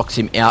 hands knocks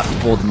him out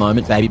for the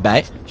moment.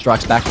 babybay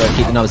strikes back though,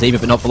 keep the numbers even,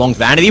 but not for long.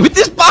 Vanity with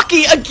this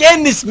Bucky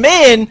again. This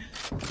man.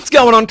 What's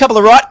going on? A couple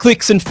of right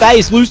clicks and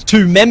Faze lose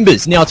 2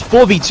 members. Now it's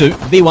 4v2.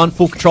 V1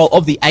 full control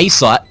of the A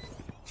site.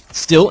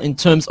 Still, in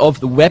terms of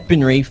the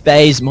weaponry,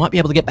 Faze might be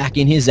able to get back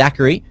in here.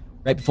 ZachaREEee,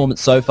 great performance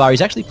so far.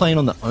 He's actually playing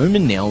on the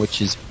Omen now,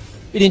 which is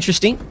a bit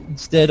interesting.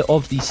 Instead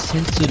of the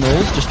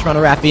Sentinels, just trying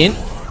to wrap in.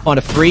 Find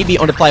a freebie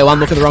onto player 1,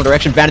 look in the wrong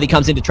direction. Vanity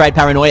comes in to trade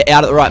Paranoia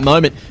out at the right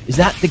moment. Is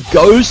that the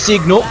go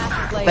signal?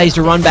 Faze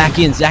to run back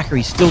in.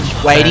 ZachaREEee still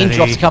just waiting.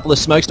 Drops a couple of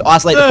smokes to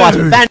isolate the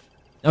fight.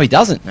 No, he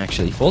doesn't,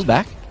 actually. He falls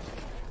back.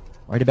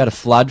 Worried about a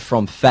flood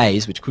from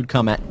Faze, which could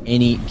come at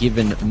any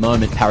given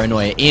moment.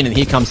 Paranoia in, and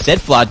here comes said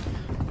flood.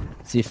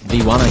 See if V1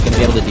 are going to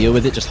be able to deal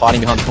with it. Just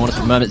hiding behind the corners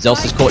for the moment.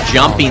 Zellsis caught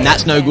jumping.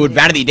 That's no good.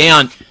 Vanity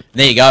down.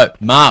 There you go.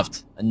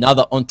 Marved.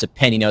 Another onto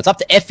Penny. Now it's up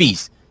to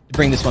effys to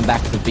bring this one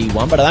back to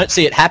V1, but I don't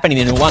see it happening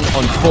in a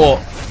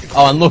 1-on-4.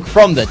 Oh, and look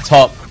from the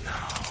top.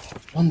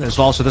 On there as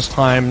well, so this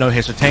time no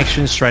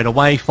hesitation, straight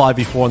away.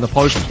 5v4 in the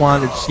post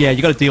plant. It's, yeah,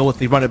 you got to deal with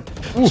the you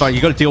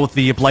got to deal with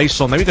the Blaze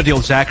on. Maybe you got to deal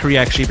with ZachaREEee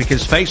actually,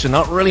 because Faze are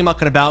not really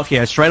mucking about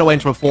here. Straight away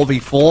into a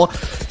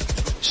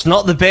 4v4. It's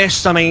not the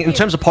best. I mean, in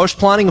terms of post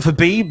planting for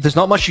B, there's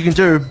not much you can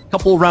do.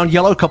 Couple around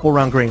yellow, couple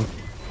around green.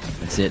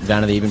 That's it.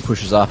 Vanity even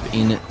pushes up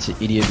into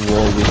Idiot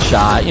Wall,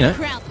 which, you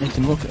know, makes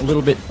him look a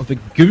little bit of a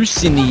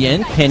goose in the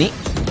end. Penny,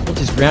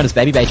 his ground as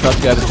babybay tries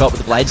to go over the top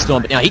with the blade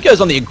storm, but now he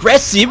goes on the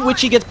aggressive,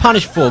 which he gets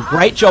punished for.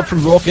 Great job from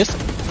Rawkus.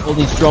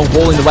 Holding strong,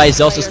 walling the way.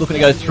 Zellsis looking to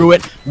go through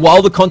it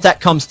while the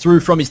contact comes through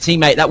from his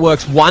teammate. That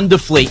works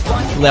wonderfully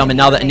to allow him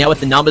another. And now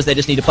with the numbers, they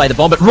just need to play the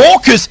bomb. But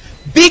Rawkus,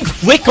 big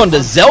flick onto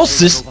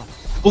Zellsis.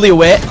 Fully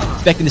aware,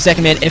 expecting the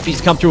second man, effys,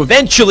 to come through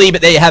eventually. But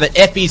there you have it.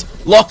 effys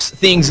locks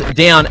things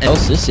down.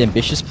 Zellsis,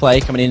 ambitious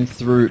play coming in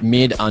through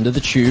mid under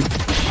the tube.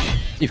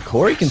 If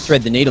Corey can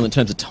thread the needle in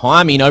terms of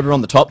timing over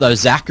on the top, though,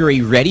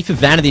 ZachaREEE ready for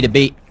vanity to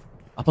be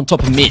up on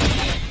top of mid.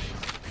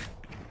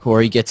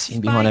 Corey gets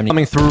in behind him.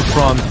 Coming through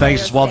from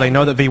Faze as well. They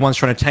know that V1's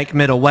trying to take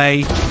mid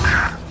away.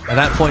 At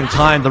that point in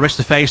time, the rest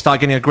of Faze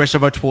start getting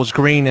aggressive over towards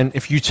green, and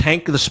if you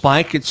tank the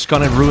spike, it's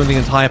going to ruin the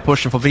entire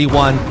push. And for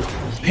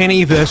V1,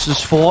 Penny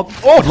versus 4.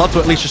 Oh, I'd love to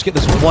at least just get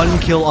this one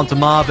kill onto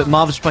Marv, but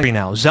Marv is playing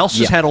now.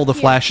 Zellsis had all the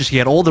flashes. He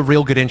had all the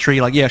real good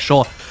entry. Like, yeah,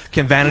 sure.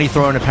 Can Vanity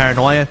throw in a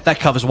Paranoia? That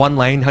covers one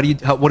lane.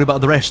 What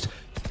about the rest?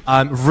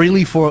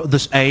 Really for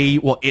this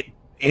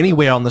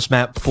anywhere on this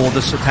map for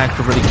this attack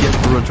to really get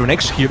through and to an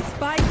execute.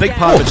 Big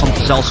part of it's on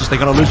Zellsis. They're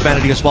going to lose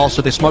Vanity as well,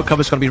 so their smoke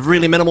cover is going to be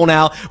really minimal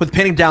now, with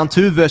Penny down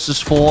 2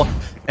 versus 4.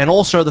 And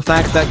also the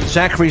fact that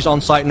ZachaREEE's on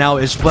site now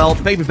as well.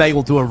 babybay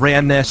will do a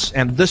rare nest,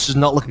 and this is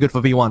not looking good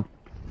for V1.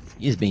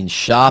 He has been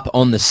sharp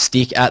on the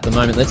stick at the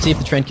moment. Let's see if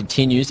the trend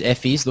continues.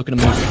 effys looking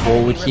to move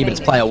forward here, but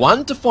it's player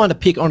 1 to find a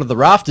pick onto the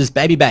rafters.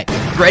 babybay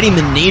threading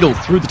the needle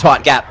through the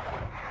tight gap.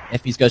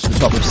 effys goes to the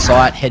top of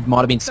sight. Head might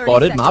have been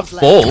spotted. Marv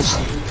falls.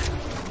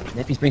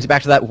 effys brings it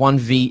back to that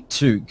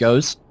 1v2.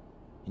 Goes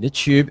into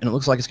tube, and it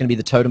looks like it's going to be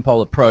the totem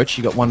pole approach.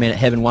 You got one man at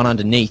heaven, one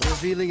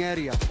underneath.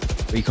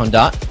 Recon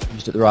dart,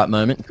 used at the right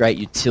moment. Great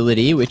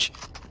utility, which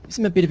gives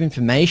him a bit of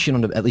information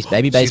on at least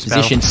babybay's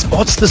position.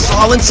 Spots the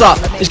silencer.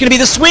 There's going to be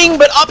the swing,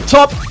 but up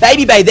top,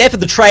 babybay there for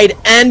the trade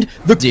and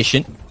the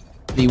position.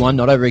 V1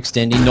 not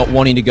overextending, not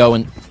wanting to go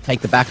and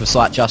take the back of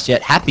sight just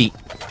yet. Happy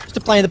just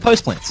to play in the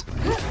post plants.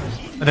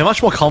 And they're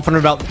much more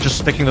confident about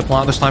just picking the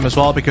plant this time as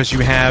well, because you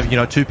have,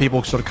 2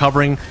 people sort of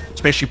covering,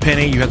 especially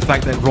Penny. You have the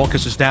fact that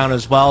Rawkus is down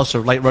as well, so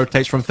late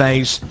rotates from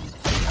Faze.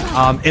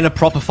 In a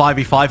proper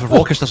 5v5, if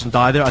Rawkus doesn't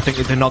die there, I think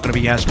they're not going to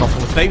be as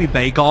confident. With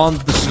babybay gone,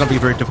 this is going to be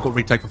a very difficult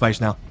retake for Faze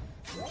now.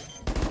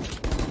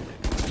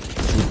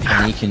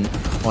 Penny can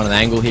find an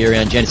angle here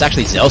around Jen. It's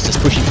actually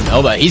Zellsis pushing from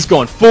elbow. He's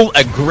gone full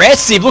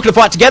aggressive, looking to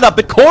fight together,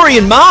 but Corey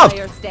and Marv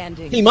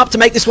team up to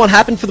make this one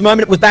happen. For the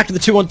moment, it was back to the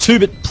 2-on-2,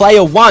 but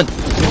player 1,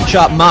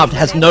 sharp Marved,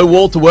 has no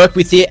wall to work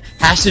with here.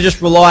 Has to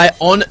just rely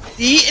on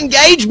the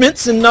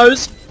engagements and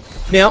knows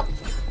now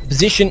the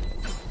position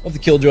of the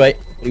Killjoy.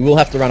 But he will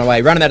have to run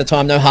away. Running out of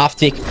time, no half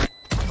tick.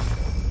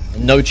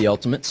 And no G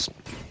ultimates.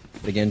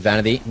 But again,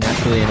 Vanity,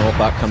 naturally an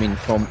AWP coming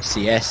from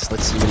CS.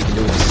 Let's see what he can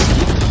do with the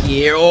stick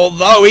here.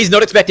 Although he's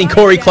not expecting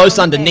Corey close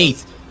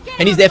underneath.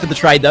 And he's there for the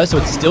trade though, so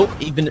it's still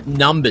even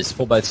numbers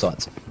for both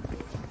sides.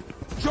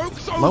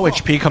 Low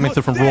HP coming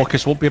through from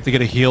Rawkus. Won't be able to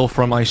get a heal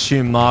from, I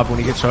assume, Marv when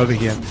he gets over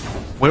here.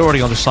 We're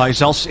already on the side.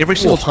 Zellsis, every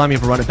single time you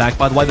ever run it back,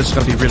 by the way, this is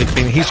going to be really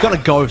clean. He's going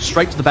to go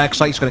straight to the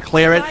backside. He's going to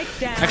clear it.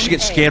 Actually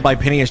gets scared by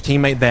Penny, his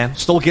teammate there.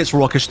 Still gets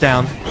Rawkus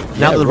down.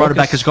 Now that the runner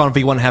back has gone,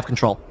 V1 have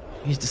control.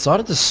 He's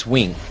decided to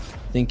swing.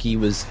 I think he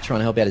was trying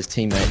to help out his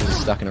teammate who was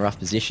stuck in a rough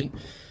position.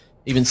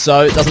 Even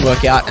so, it doesn't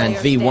work out, and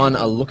V1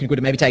 are looking good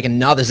to maybe take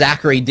another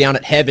ZachaREEE down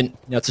at heaven.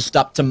 Now it's just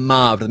up to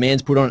Marv. The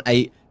man's put on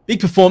a big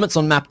performance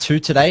on map 2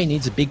 today. He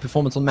needs a big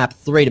performance on map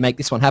 3 to make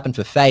this one happen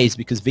for Faze,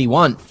 because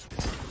V1,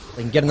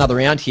 they can get another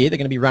round here. They're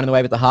going to be running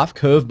away with the half.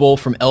 Curveball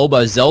from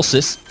elbow,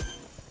 Zellsis.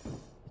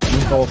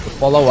 Off the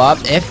follow-up.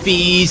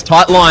 effys,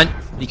 tight line.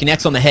 He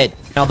connects on the head.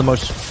 Now the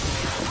most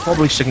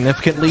probably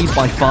significant lead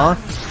by far.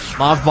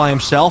 Marv by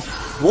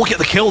himself. We'll get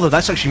the kill though.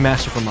 That's actually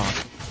massive for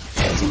Marv.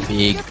 That's a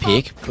big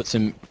pick. Puts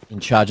him in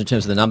charge in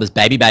terms of the numbers.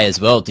 babybay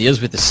as well.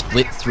 Deals with the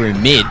split through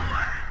mid.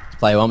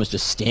 Player 1 was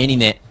just standing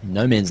there.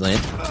 No man's land.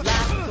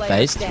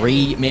 Faze,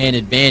 3-man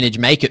advantage.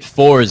 Make it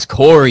 4 as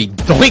Corey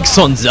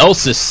doinks on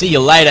Zellsis. See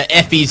you later,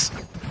 effys.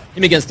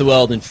 Him against the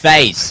world and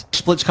Faze.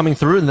 Splits coming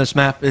through in this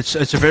map. It's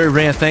a very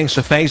rare thing.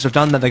 So Faze have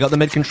done that. They got the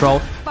mid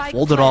control.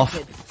 Walled it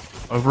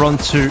off. Over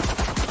onto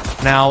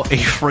now a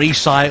free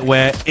site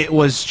where it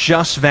was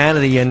just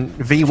Vanity and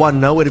V1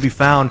 nowhere to be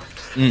found.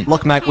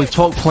 Look, Mac, we've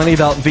talked plenty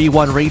about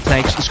V1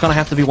 retakes. It's going to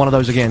have to be one of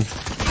those again.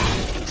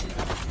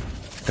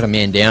 Got a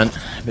man down,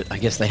 but I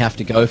guess they have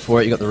to go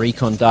for it. You got the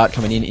recon dart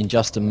coming in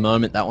just a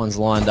moment. That one's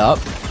lined up.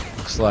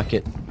 Looks like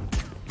it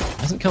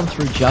hasn't come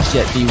through just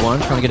yet.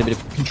 V1 trying to get a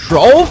bit of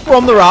control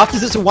from the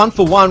rafters. It's a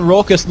 1-for-1.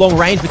 Rawkus long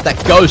range with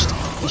that ghost,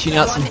 dishing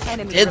out some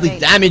deadly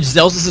damage.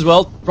 Zellsis as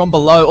well from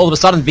below. All of a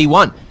sudden,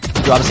 V1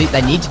 driver's seat.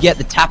 They need to get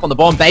the tap on the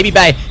bomb.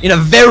 babybay in a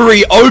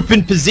very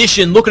open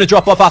position, looking to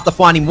drop off after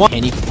finding one.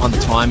 Penny on the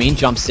timing,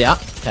 jumps out.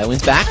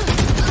 Tailwind's back.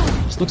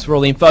 Just looks for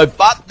all the info,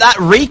 but that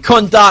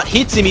recon dart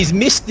hits him. He's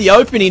missed the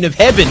opening of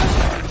heaven.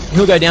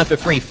 He'll go down for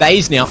free.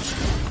 Faze now.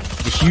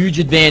 A huge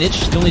advantage.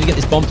 Still need to get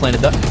this bomb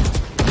planted though.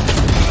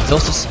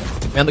 Zellsis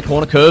around the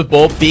corner,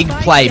 curveball, big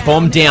play,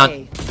 bomb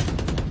down.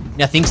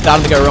 Now things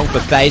starting to go wrong for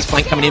Faze.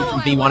 Flank coming in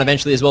from V1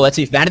 eventually as well. Let's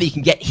see if Vanity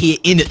can get here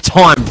in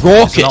time.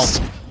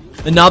 Rawkus,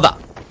 another.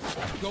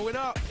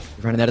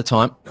 Running out of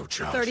time. No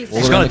challenge.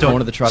 He's going to do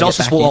it. To try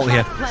Zellsis to will ult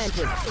get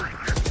here.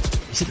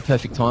 Is it the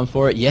perfect time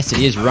for it? Yes, it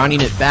is.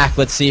 Running it back.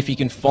 Let's see if he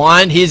can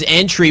find his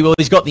entry. Well,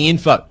 he's got the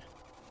info.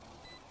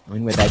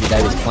 Knowing where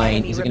babybay was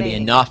playing isn't going to be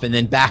enough. And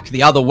then back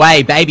the other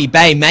way.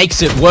 babybay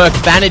makes it work.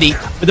 Vanity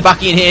with the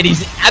bucky in hand.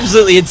 He's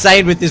absolutely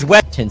insane with this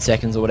weapon. 10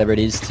 seconds or whatever it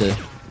is to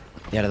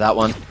get out of that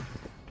one.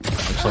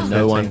 Looks like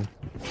no one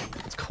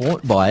is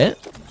caught by it.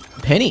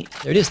 Penny,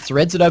 there it is.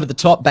 Threads it over the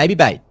top.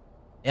 babybay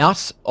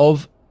out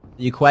of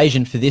the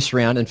equation for this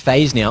round. And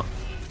Faze now.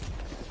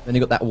 Then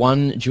they've got that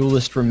one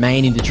duelist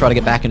remaining to try to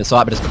get back into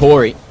sight. But it's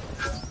Corey.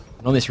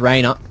 And on this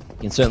Reyna,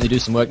 he can certainly do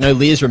some work. No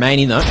Lears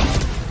remaining though.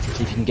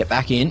 See if he can get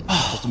back in.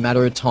 Just a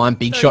matter of time.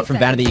 Big shot from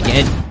Vanity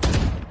again.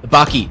 The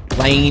Bucky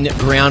laying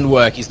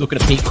groundwork. He's looking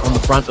to peek on the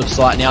front of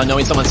sight now,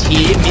 knowing someone's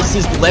here.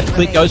 Misses the left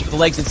click, goes for the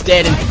legs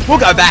instead, and we'll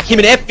go back. Him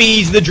and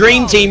effys, the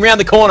dream team, round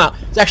the corner.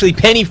 It's actually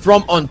Penny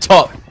from on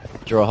top.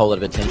 Draw a whole lot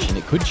of attention.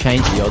 It could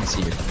change the odds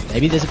here.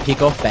 Maybe there's a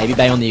pick off.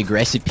 babybay on the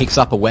aggressive picks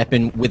up a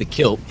weapon with a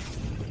kill.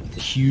 A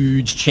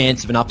huge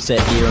chance of an upset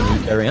here on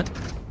the eco round.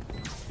 Here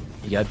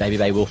you go,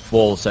 babybay will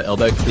fall, so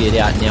elbow cleared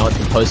out. Now it's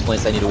the post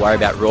plants they need to worry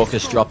about.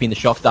 Rawkus dropping the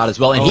shock dart as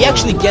well, and he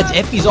actually gets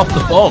effys off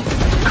the bomb.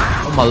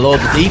 Oh my lord,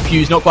 the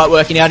defuse not quite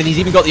working out, and he's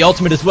even got the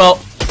ultimate as well.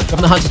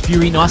 Dropping the Hunter's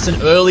Fury nice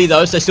and early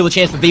though, so still a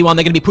chance for V1.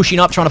 They're going to be pushing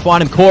up, trying to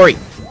find him. Corey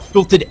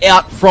filtered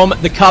out from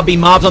the cubby.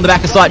 Marved on the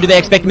back of sight. Do they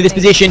expect him in this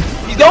position?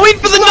 He's going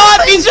for the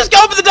knife! He's just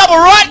going for the double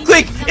right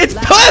click! It's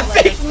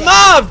perfect,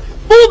 Marved!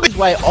 Full bit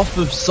way off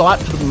of sight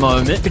for the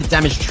moment. Bit of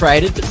damage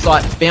traded, but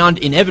sight found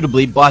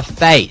inevitably by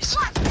Faze.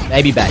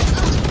 babybay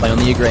play on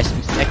the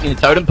aggressive, connecting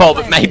the totem pole,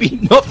 but maybe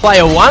not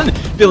player one.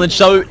 Feeling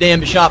so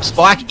damn sharp.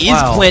 Spike is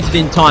planted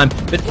in time,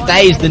 but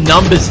Faze, the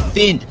numbers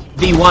thinned.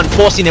 V1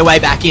 forcing their way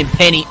back in.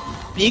 Penny,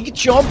 big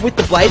job with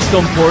the blade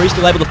storm. Corey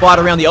still able to fight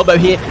around the elbow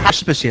here.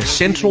 Precipice here.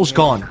 Central's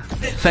gone.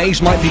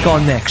 Faze might be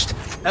gone next.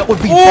 That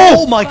would be.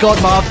 Oh my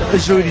god, Marv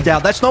is already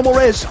down. That's no more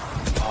res.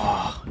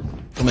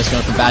 Almost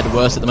going from bad to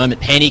worse at the moment.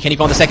 Penny, can he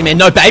find the second man?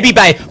 No,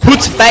 babybay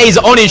puts Faze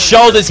on his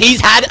shoulders.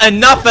 He's had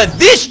enough of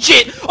this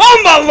shit.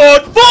 Oh my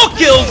lord, 4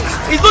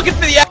 kills. He's looking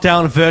for the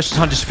down versus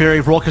Hunter's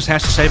Fury. Rawkus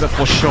has to save it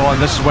for sure, and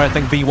this is where I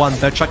think V1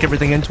 they'll chuck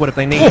everything into it if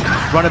they need.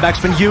 Runner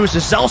back's been used. The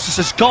Zellsis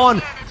is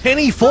gone.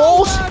 Penny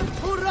falls.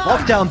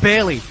 Lockdown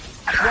barely.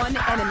 One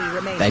enemy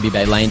remains.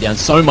 babybay laying down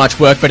so much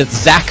work, but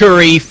it's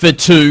ZachaREEE for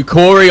 2.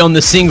 Corey on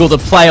the single to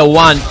player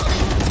 1.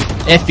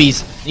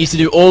 effys needs to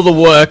do all the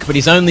work, but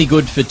he's only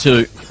good for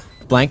 2.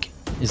 Blank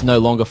is no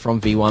longer from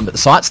V1, but the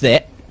sight's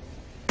there.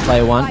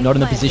 Player 1 not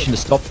in a position to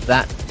stop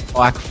that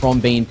spike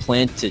from being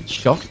planted.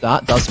 Shock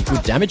dart does some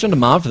good damage onto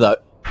Marv though.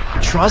 He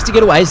tries to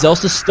get away.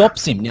 Zellsis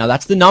stops him. Now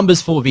that's the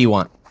numbers for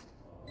V1.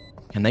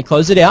 Can they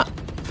close it out?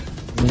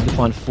 We need to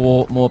find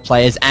 4 more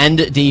players and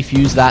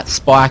defuse that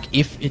spike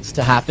if it's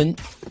to happen.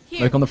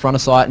 Smoke on the front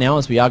of sight now,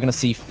 as we are going to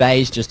see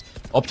Faze just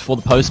opt for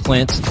the post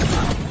plants.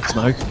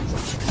 Smoke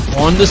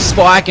on the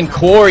spike, and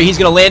Corey, he's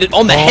going to land it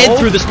on the head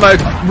through the smoke.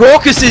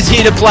 Rawkus is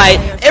here to play.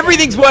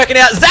 Everything's working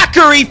out.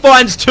 ZachaREEE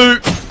finds 2,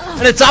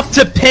 and it's up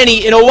to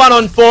Penny in a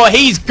 1-on-4.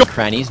 He's got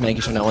crashies,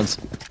 making sure no one's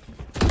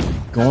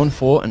gone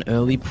for an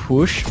early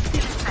push.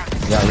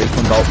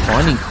 Recon Bolt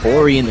finding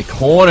Corey in the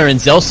corner, and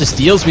Zellsis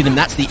deals with him.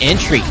 That's the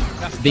entry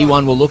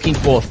V1 were looking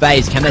for.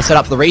 Faze, can they set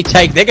up the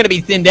retake? They're going to be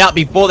thinned out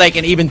before they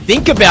can even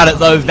think about it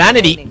though.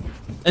 Vanity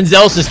and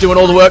Zellsis doing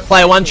all the work.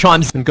 Player 1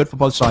 chimes. Been good for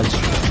both sides.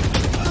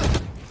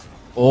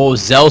 Oh,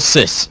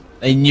 Zellsis.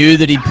 They knew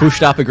that he'd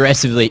pushed up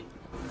aggressively.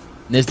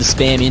 And there's the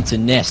spam into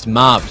Nest.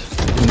 Marved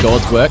doing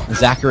God's work.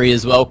 ZachaREEE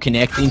as well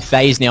connecting.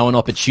 Faze now an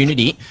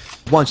opportunity.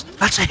 Once.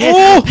 That's a hit.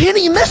 Oh!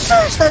 Penny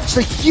misses. That's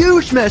a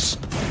huge miss.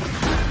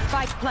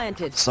 Spike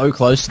planted. So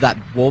close to that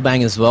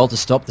wallbang as well to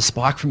stop the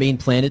spike from being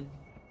planted.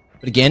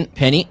 But again,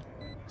 Penny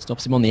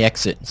stops him on the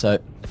exit. So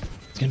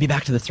it's going to be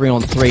back to the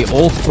 3-on-3.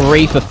 All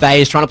 3 for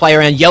Faze. Trying to play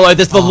around yellow.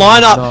 There's the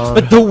lineup. No.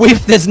 But the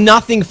whiff, there's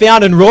nothing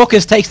found. And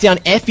Rawkus takes down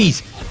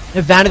effys.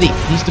 Now Vanity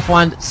needs to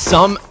find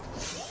some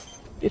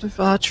bit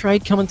of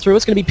trade coming through.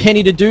 It's going to be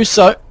Penny to do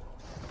so.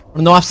 On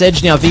the knife's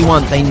edge now,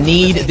 V1. They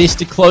need this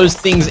to close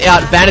things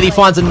out. Vanity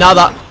finds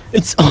another.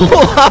 It's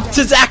all up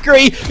to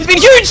ZachaREEE. He's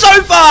been huge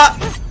so far.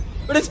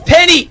 But it's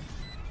Penny.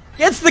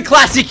 Gets the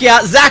classic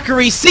out.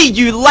 ZachaREEE, see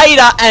you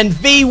later. And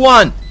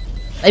V1.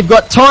 They've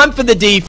got time for the defense.